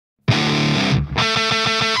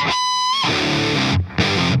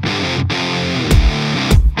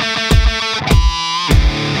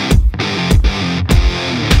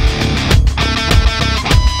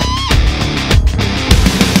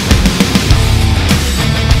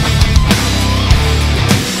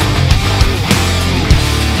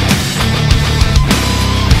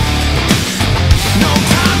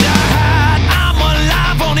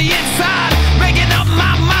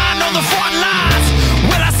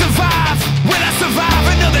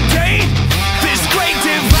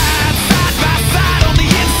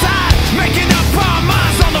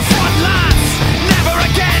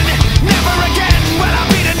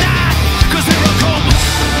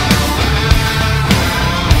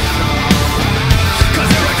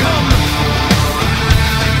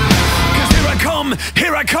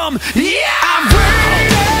Yeah, I've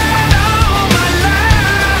waited all my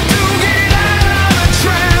life to get out of the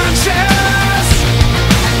trenches.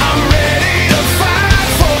 I'm ready to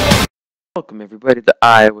fight for. Welcome everybody to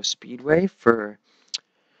Iowa Speedway for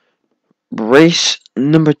race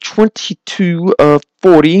number 22 of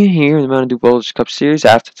 40 here in the Mountain Dew Bowlers Cup Series.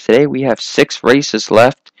 After today, we have 6 races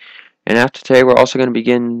left, and after today, we're also going to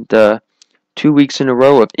begin the 2 weeks in a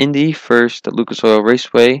row of Indy. First, the Lucas Oil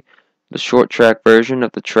Raceway, the short track version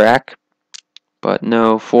of the track, but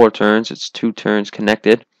no 4 turns, it's 2 turns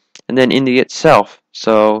connected, and then Indy itself.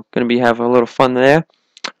 So, going to be having a little fun there.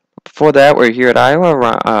 Before that, we're here at Iowa.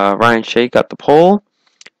 Ryan Shea got the pole.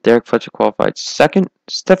 Derek Fletcher qualified second,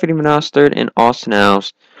 Stephanie Manas third, and Austin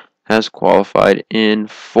Alves has qualified in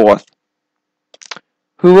fourth.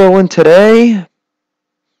 Who will win today?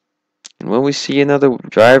 And will we see another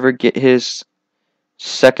driver get his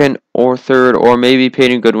second or third, or maybe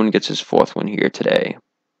Peyton Goodwin gets his fourth one here today?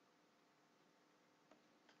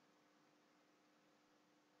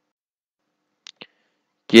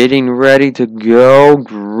 Getting ready to go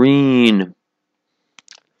green.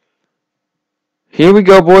 Here we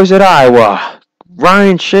go, boys, at Iowa.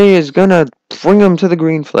 Ryan Shea is going to bring him to the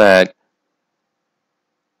green flag.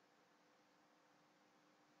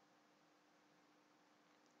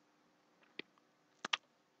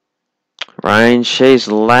 Ryan Shea's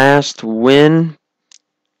last win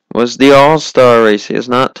was the All-Star race. He has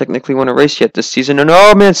not technically won a race yet this season. And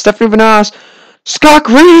oh man, Stephanie Manas, Scott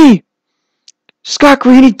Greeny! Scott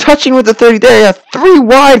Greeny touching with the 30 there. 3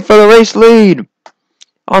 wide for the race lead.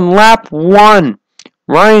 On lap 1.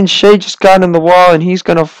 Ryan Shea just got in the wall and he's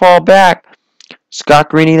going to fall back. Scott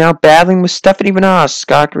Greeny now battling with Stephanie Manas.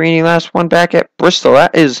 Scott Greeny last one back at Bristol.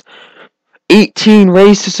 That is 18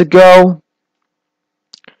 races to go.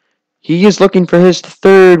 He is looking for his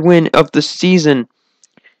 3rd win of the season.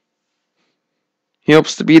 He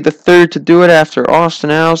hopes to be the 3rd to do it after Austin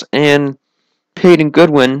Alves and Peyton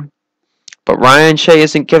Goodwin. But Ryan Shea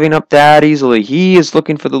isn't giving up that easily. He is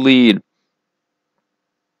looking for the lead.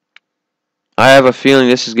 I have a feeling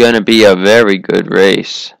this is going to be a very good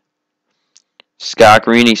race. Scott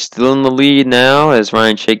Greeny still in the lead now as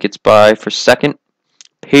Ryan Shea gets by for second.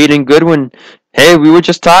 Peyton Goodwin, hey, we were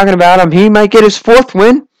just talking about him. He might get his 4th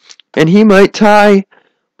win, and he might tie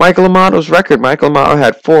Michael Amato's record. Michael Amato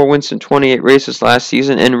had 4 wins in 28 races last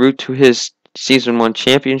season en route to his Season 1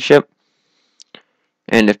 championship.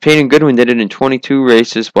 And if Peyton Goodwin did it in 22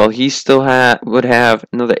 races, well, he still would have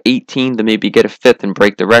another 18 to maybe get a 5th and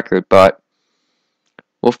break the record. But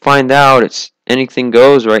we'll find out. It's anything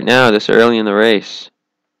goes right now this early in the race,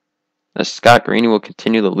 as Scott Greeny will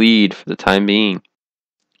continue the lead for the time being.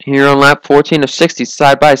 Here on lap 14 of 60,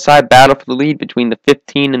 side-by-side battle for the lead between the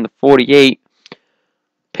 15 and the 48.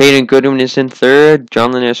 Peyton Goodwin is in 3rd,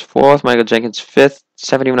 John Laniers 4th, Michael Jenkins 5th,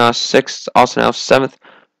 Stephanie Manas 6th, Austin Alves 7th,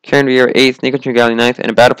 Karen Vieira 8th, Nico Tringali 9th, and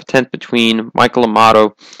a battle for 10th between Michael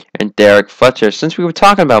Amato and Derek Fletcher. Since we were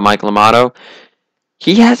talking about Michael Amato,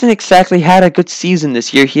 he hasn't exactly had a good season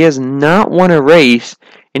this year. He has not won a race,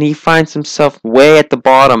 and he finds himself way at the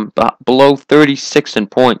bottom, below 36 in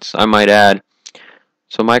points, I might add.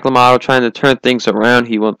 So Michael Amato trying to turn things around.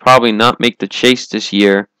 He will probably not make the chase this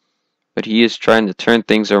year, but he is trying to turn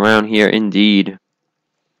things around here indeed.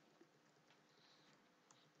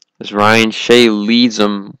 As Ryan Shea leads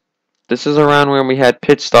him. This is around where we had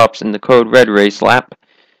pit stops in the Code Red race lap.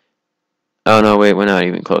 Oh no, wait, we're not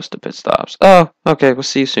even close to pit stops. Oh, okay, we'll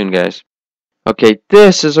see you soon, guys. Okay,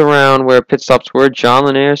 this is around where pit stops were. John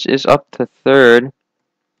Laniers is up to 3rd.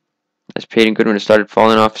 As Peyton Goodwin has started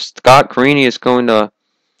falling off. Scott Greeny is going to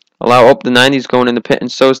allow the 90s going in the pit,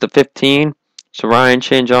 and so is the 15. So Ryan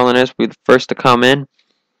Shea and John Laniers will be the first to come in.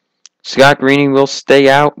 Scott Greeny will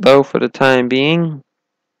stay out, though, for the time being.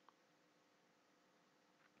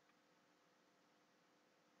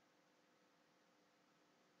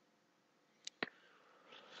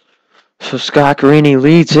 So Scott Greeny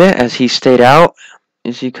leads it as he stayed out.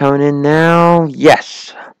 Is he coming in now?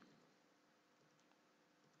 Yes.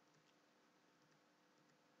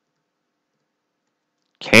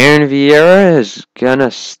 Karen Vieira is going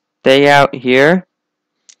to stay out here.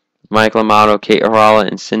 Michael Amato, Kate Harala,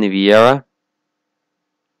 and Cindy Vieira.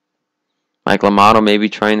 Michael Amato may be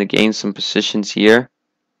trying to gain some positions here.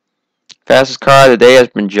 Fastest car of the day has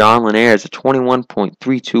been John Laniers at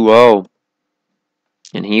 21.320.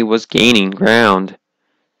 And he was gaining ground.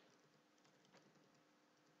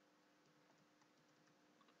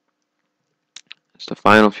 As the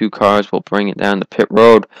final few cars will bring it down the pit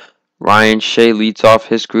road. Ryan Shea leads off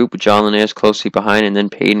his group with John Laniers closely behind, and then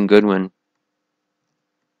Peyton Goodwin.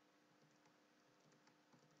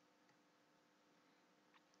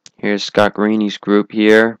 Here's Scott Greeny's group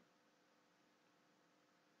here.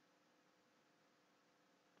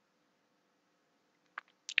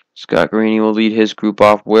 Scott Greeny will lead his group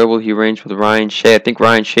off. Where will he range with Ryan Shea? I think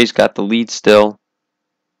Ryan Shea's got the lead still.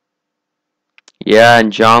 Yeah,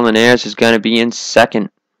 and John Linares is going to be in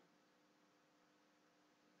second.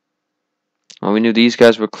 Well, we knew these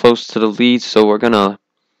guys were close to the lead, so we're going to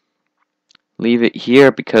leave it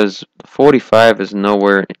here because the 45 is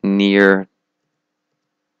nowhere near.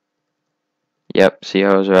 Yep, see,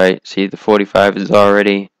 I was right. See, the 45 is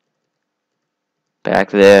already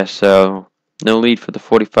back there, so no lead for the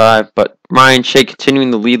 45. But Ryan Shea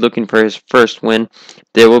continuing the lead, looking for his first win.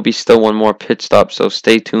 There will be still one more pit stop, so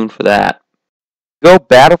stay tuned for that. Go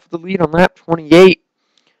battle for the lead on lap 28.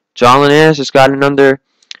 John Linares has gotten under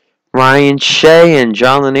Ryan Shea, and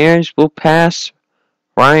John Linares will pass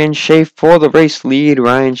Ryan Shea for the race lead.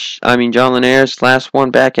 John Linares last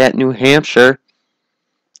one back at New Hampshire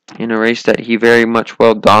in a race that he very much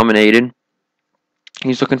well dominated.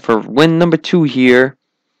 He's looking for win number 2 here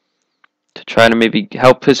to try to maybe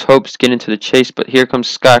help his hopes get into the chase. But here comes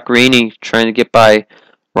Scott Greeny trying to get by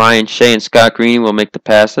Ryan Shea, and Scott Greeny will make the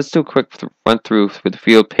pass. Let's do a quick run through the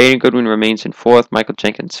field. Peyton Goodwin remains in 4th. Michael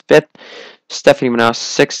Jenkins 5th. Stephanie Manaus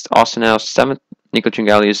 6th. Austin House 7th. Nico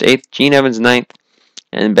Tringali is 8th. Gene Evans 9th.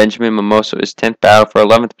 And Benjamin Mimoso is 10th. Battle for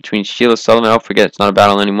 11th between Sheila Sullivan. Don't forget, it's not a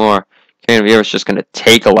battle anymore. Karen Vieira is just going to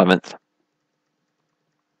take 11th.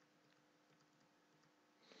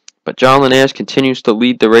 But John Linares continues to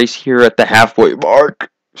lead the race here at the halfway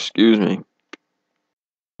mark. Excuse me.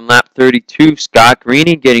 On lap 32, Scott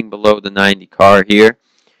Greeny getting below the 90 car here.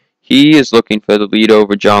 He is looking for the lead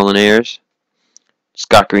over John Linares.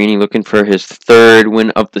 Scott Greeny looking for his 3rd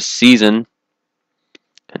win of the season.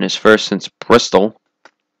 And his first since Bristol.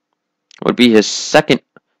 It would be his 2nd.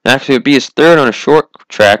 Actually, it would be his 3rd on a short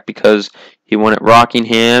track because he won at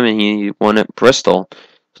Rockingham and he won at Bristol.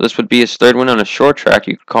 So this would be his 3rd win on a short track.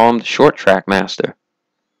 You could call him the short track master.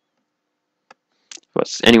 But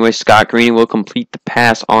anyway, Scott Greeny will complete the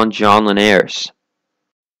pass on John Linares.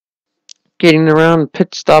 Getting around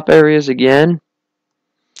pit stop areas again.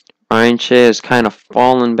 Ryan Shea has kind of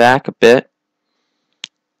fallen back a bit.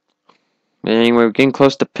 But anyway, we're getting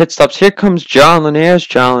close to pit stops. Here comes John Linares.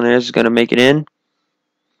 John Linares is going to make it in.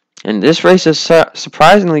 And this race has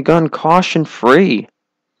surprisingly gone caution-free.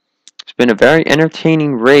 It's been a very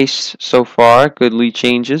entertaining race so far. Good lead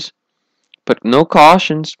changes. But no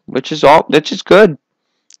cautions, which is good.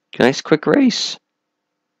 Nice quick race.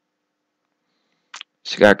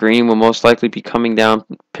 Scott Greeny will most likely be coming down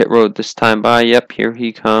pit road this time by. Yep, here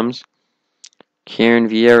he comes. Karen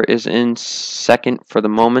Vieira is in 2nd for the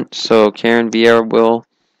moment, so Karen Vieira will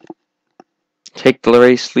take the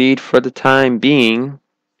race lead for the time being.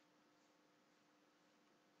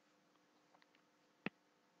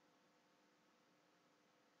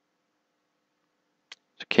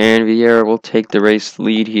 So Karen Vieira will take the race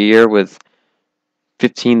lead here with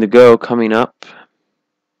 15 to go coming up.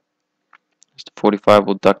 The 45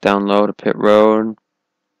 will duck down low to pit road.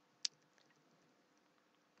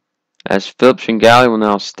 As Philip Tringali will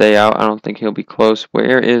now stay out. I don't think he'll be close.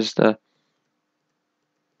 Where is the...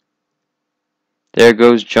 There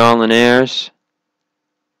goes John Linares.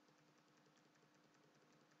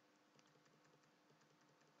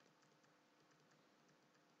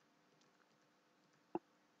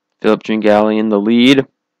 Philip Tringali in the lead.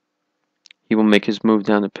 He will make his move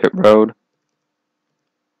down the pit road.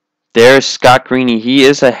 There's Scott Greeny. He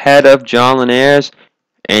is ahead of John Linares.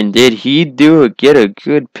 And did he get a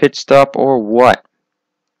good pit stop or what?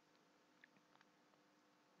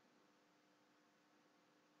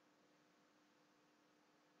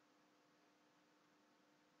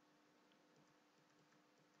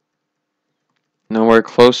 Nowhere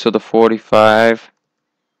close to the 45.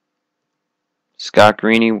 Scott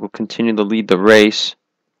Greeny will continue to lead the race.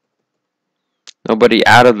 Nobody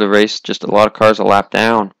out of the race, just a lot of cars a lap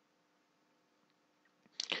down.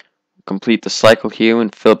 Complete the cycle here when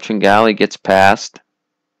Philip Tringali gets past.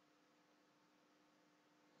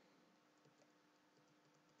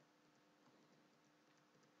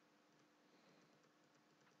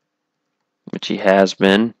 Which he has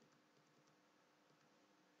been.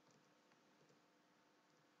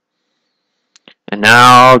 And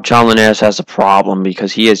now John Linares has a problem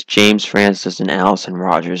because he has James Francis and Allison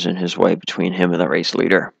Rogers in his way between him and the race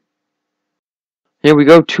leader. Here we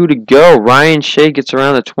go, 2 to go. Ryan Shea gets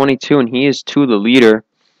around the 22, and he is to the leader.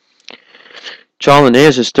 John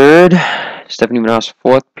Linares is 3rd. Stephanie Manaus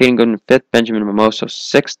 4th. Peyton Goodwin 5th. Benjamin Mimoso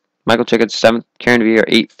 6th. Michael Jenkins 7th. Karen Vieira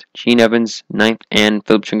 8th. Gene Evans 9th. And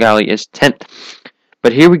Philip Tringali is 10th.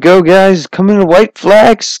 But here we go, guys. Coming to white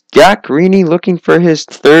flag. Scott Greeny looking for his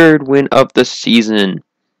 3rd win of the season.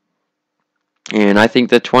 And I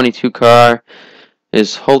think the 22 car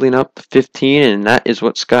is holding up 15, and that is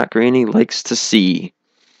what Scott Graney likes to see.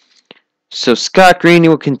 So Scott Graney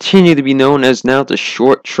will continue to be known as now the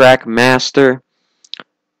short track master.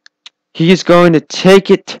 He is going to take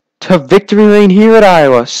it to victory lane here at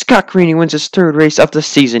Iowa. Scott Graney wins his third race of the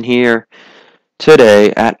season here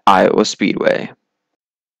today at Iowa Speedway.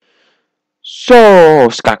 So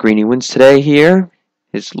Scott Graney wins today here.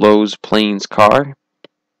 His Lowe's Plains car.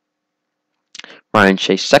 Ryan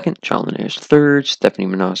Chase second, John Linares third, Stephanie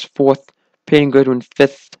Manasse fourth, Peyton Goodwin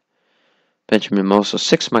fifth, Benjamin Moso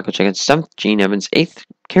sixth, Michael Jenkins seventh, Gene Evans eighth,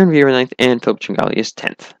 Karen Vieira ninth, and Philip Tringali is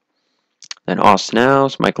 10th. Then Austin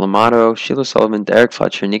Alves, Michael Amato, Sheila Sullivan, Derek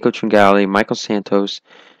Fletcher, Nico Tringali, Michael Santos,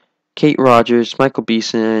 Kate Rogers, Michael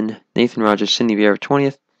Beeson, Nathan Rogers, Cindy Vieira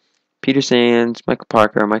 20th, Peter Sands, Michael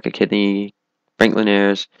Parker, Micah Kidney, Frank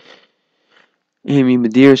Linares, Amy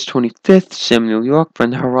Medeiros 25th, Samuel York,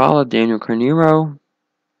 Brenda Harala, Daniel Carnero,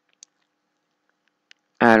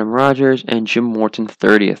 Adam Rogers, and Jim Morton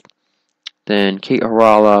 30th. Then Kate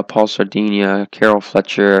Harala, Paul Sardinia, Carol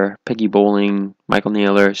Fletcher, Peggy Bowling, Michael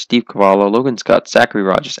Naylor, Steve Cavallo, Logan Scott, Zachary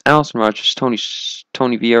Rogers, Allison Rogers,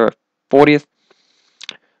 Tony Vieira 40th.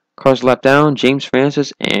 Cars lap down, James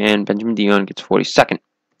Francis, and Benjamin Dion gets 42nd.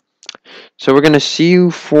 So we're going to see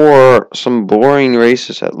you for some boring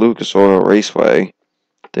races at Lucas Oil Raceway.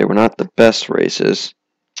 They were not the best races.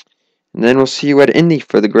 And then we'll see you at Indy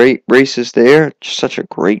for the great races there. Just such a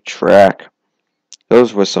great track.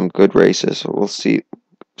 Those were some good races. So we'll see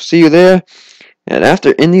you there. And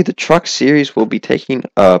after Indy, the Truck Series will be taking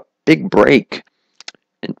a big break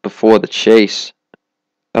before the Chase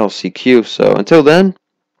LCQ. So until then,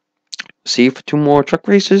 see you for 2 more truck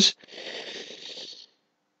races,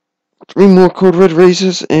 3 more Code Red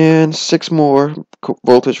races, and 6 more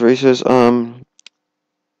Voltage races.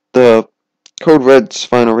 The Code Red's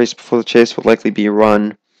final race before the Chase will likely be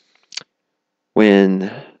run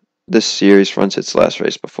when this series runs its last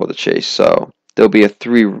race before the Chase. So there'll be a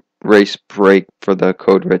 3-race break for the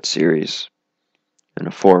Code Red series and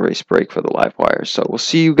a 4-race break for the Live Wire. So we'll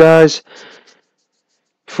see you guys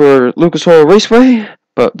for Lucas Oil Raceway,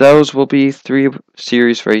 but those will be 3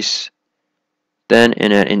 series race then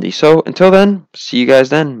and at Indy. So until then, see you guys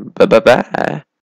then. Bye.